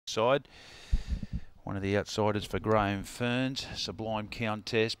side. One of the outsiders for Graham Ferns. Sublime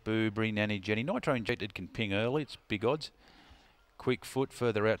Countess, Boobry, Nanny Jenny. Nitro Injected can ping early. It's big odds. Quick Foot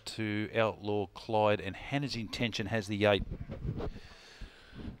further out to Outlaw Clyde, and Hannah's Intention has the 8.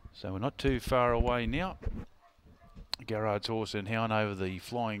 So we're not too far away now. Garrard's Horse and Hound over the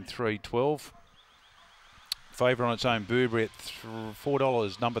Flying 312. Favourite on its own, Boobry at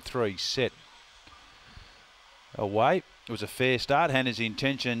 $4, number 3, set. Away. It was a fair start. Hannah's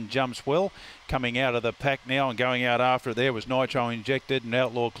Intention jumps well. Coming out of the pack now and going out after it there was Nitro Injected, and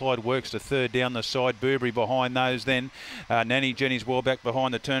Outlaw Clyde works to third down the side. Burberry behind those then. Nanny Jenny's well back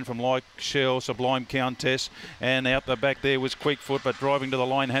behind the turn from Like Shell, Sublime Countess, and out the back there was Quick Foot, but driving to the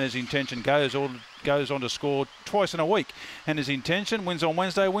line, Hannah's Intention goes on to score twice in a week. Hannah's Intention wins on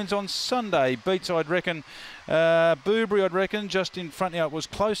Wednesday, wins on Sunday. Beats, I'd reckon, Burberry, I'd reckon, just in front. Now, it was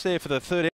close there for the third.